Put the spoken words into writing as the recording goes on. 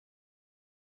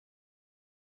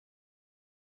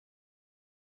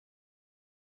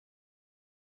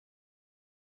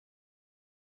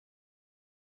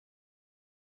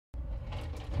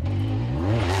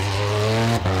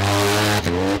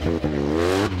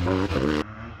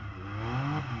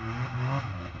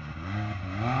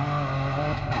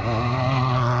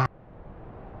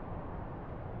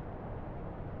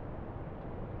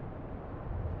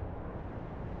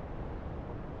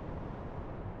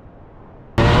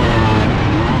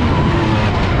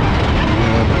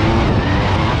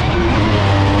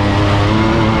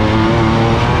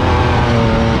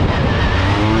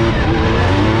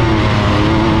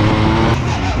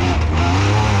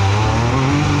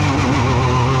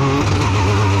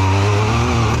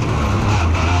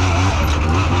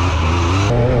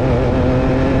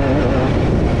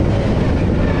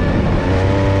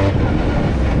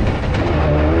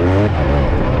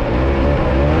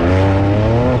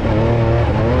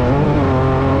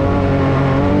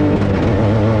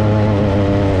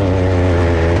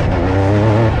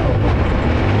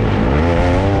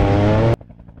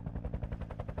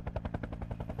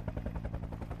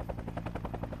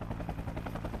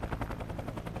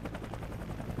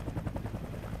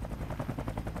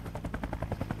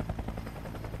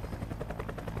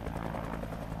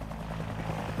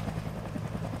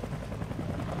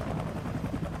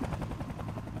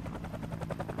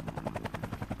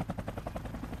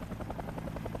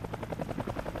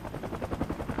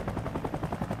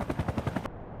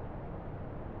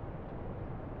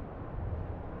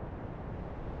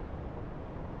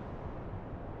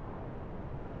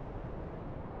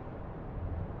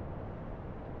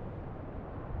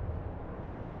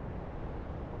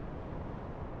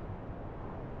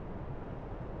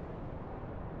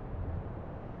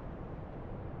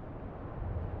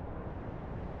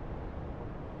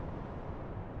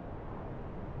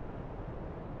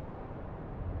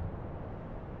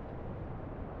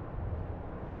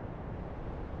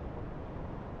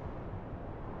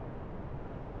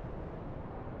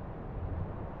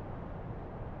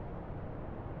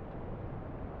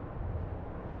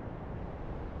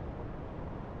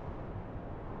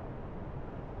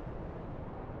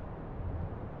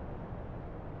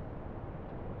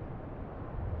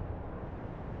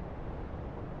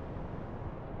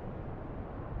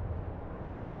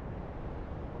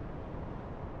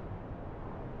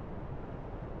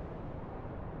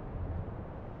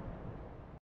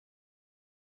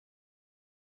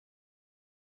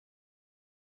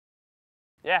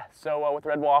Yeah, so with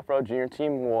Red Bull Off-Road Junior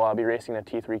Team, we'll be racing the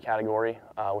T3 category,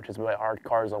 which is what our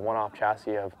car is a one-off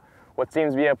chassis of what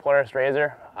seems to be a Polaris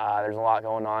Razor. There's a lot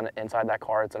going on inside that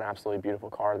car. It's an absolutely beautiful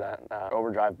car that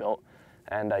Overdrive built.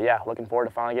 And yeah, looking forward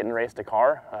to finally getting to race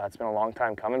Dakar. It's been a long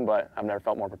time coming, but I've never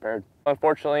felt more prepared.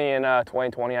 Unfortunately, in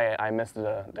 2020, I missed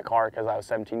the Dakar because I was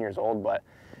 17 years old, but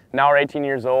now we're 18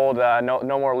 years old,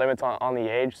 no more limits on the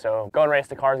age, so going to race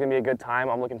Dakar is going to be a good time.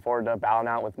 I'm looking forward to battling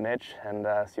out with Mitch and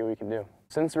see what we can do.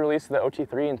 Since the release of the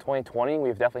OT3 in 2020,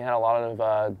 we've definitely had a lot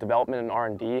of development and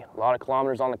R&D, a lot of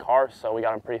kilometers on the car, so we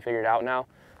got them pretty figured out now.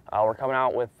 We're coming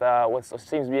out with what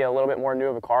seems to be a little bit more new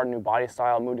of a car, new body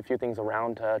style, moved a few things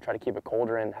around to try to keep it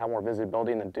colder and have more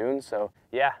visibility in the dunes. So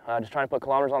yeah, just trying to put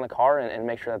kilometers on the car and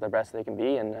make sure that they're the best they can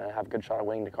be and have a good shot at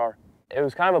winning Dakar. It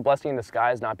was kind of a blessing in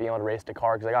disguise not being able to race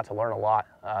Dakar because I got to learn a lot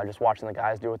just watching the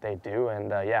guys do what they do. And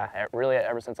yeah, really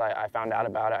ever since I found out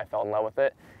about it, I fell in love with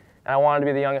it. And I wanted to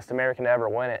be the youngest American to ever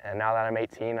win it. And now that I'm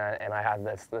 18 and I have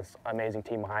this amazing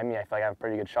team behind me, I feel like I have a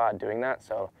pretty good shot at doing that.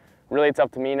 So really it's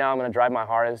up to me now. I'm going to drive my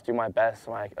hardest, do my best.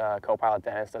 My co-pilot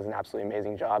Dennis does an absolutely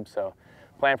amazing job. So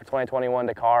plan for 2021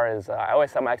 Dakar is, I always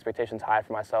set my expectations high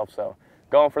for myself. So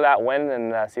going for that win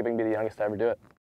and see if I can be the youngest to ever do it.